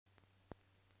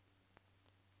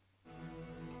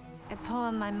A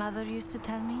poem my mother used to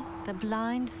tell me. The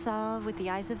blind saw with the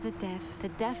eyes of the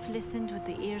deaf listened with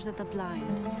the ears of the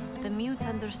blind. The mute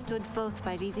understood both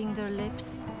by reading their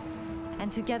lips,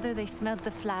 and together they smelled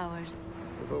the flowers.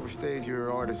 You've overstayed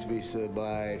your artist visa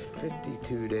by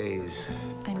 52 days.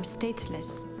 I'm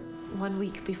stateless. 1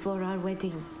 week before our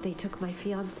wedding, they took my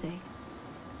fiancé.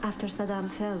 After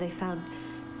Saddam fell, they found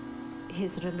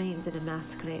his remains in a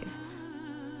mass grave.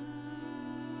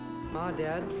 Ma,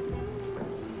 Dad,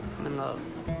 I'm in love.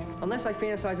 Unless I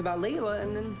fantasize about Layla,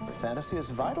 and then... Fantasy is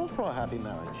vital for a happy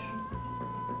marriage.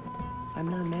 I'm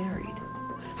not married.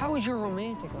 How is your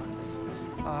romantic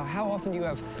life? How often do you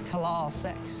have halal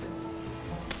sex?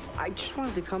 I just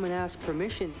wanted to come and ask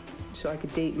permission so I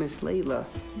could date Miss Layla.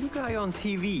 You guy on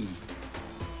TV.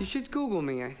 You should Google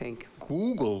me, I think.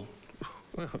 Google?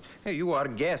 Hey, you are a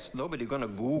guest. Nobody gonna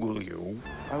Google you.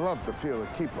 I love to feel a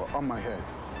keeper on my head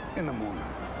in the morning.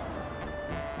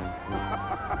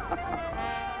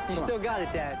 You still got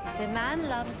it, Dad. If a man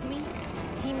loves me,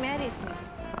 he marries me.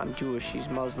 I'm Jewish, she's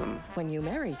Muslim. When you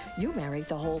marry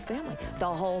the whole family, the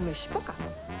whole mishpucha.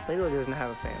 Layla doesn't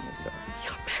have a family, so...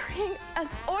 You're marrying an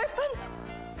orphan?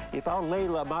 If our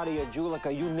Layla marry a Jew like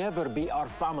you never be our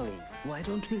family. Why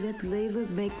don't we let Layla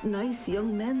make nice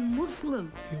young men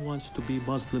Muslim? He wants to be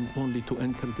Muslim only to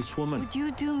enter this woman. Would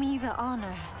you do me the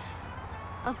honor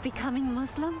of becoming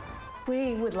Muslim?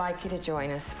 We would like you to join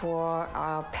us for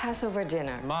our Passover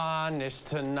dinner.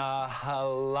 Manishtana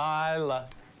Halila.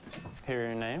 Hear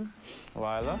your name?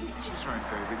 Lila? She's right,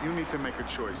 David. You need to make a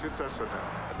choice. It's us or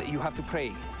them. You have to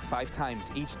pray 5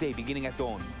 times each day, beginning at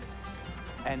dawn.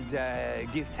 And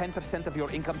give 10% of your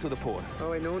income to the poor.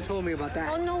 Oh, wait, no one told me about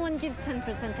that. Oh, no one gives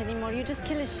 10% anymore. You just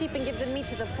kill a sheep and give the meat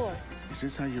to the poor. Is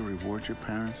this how you reward your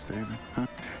parents, David? Huh?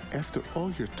 After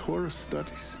all your Torah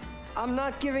studies? I'm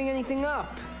not giving anything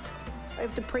up. I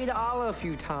have to pray to Allah a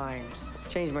few times.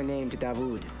 Change my name to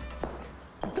Dawood.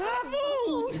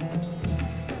 Dawood!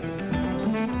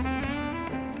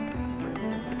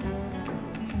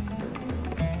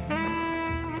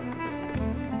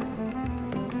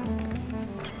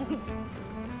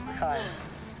 Hi.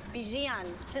 Bijian,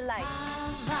 to life.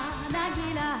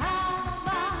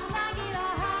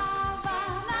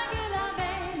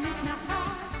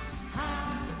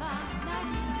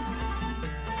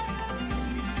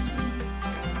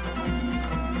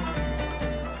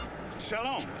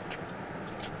 Shalom.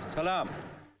 Salam.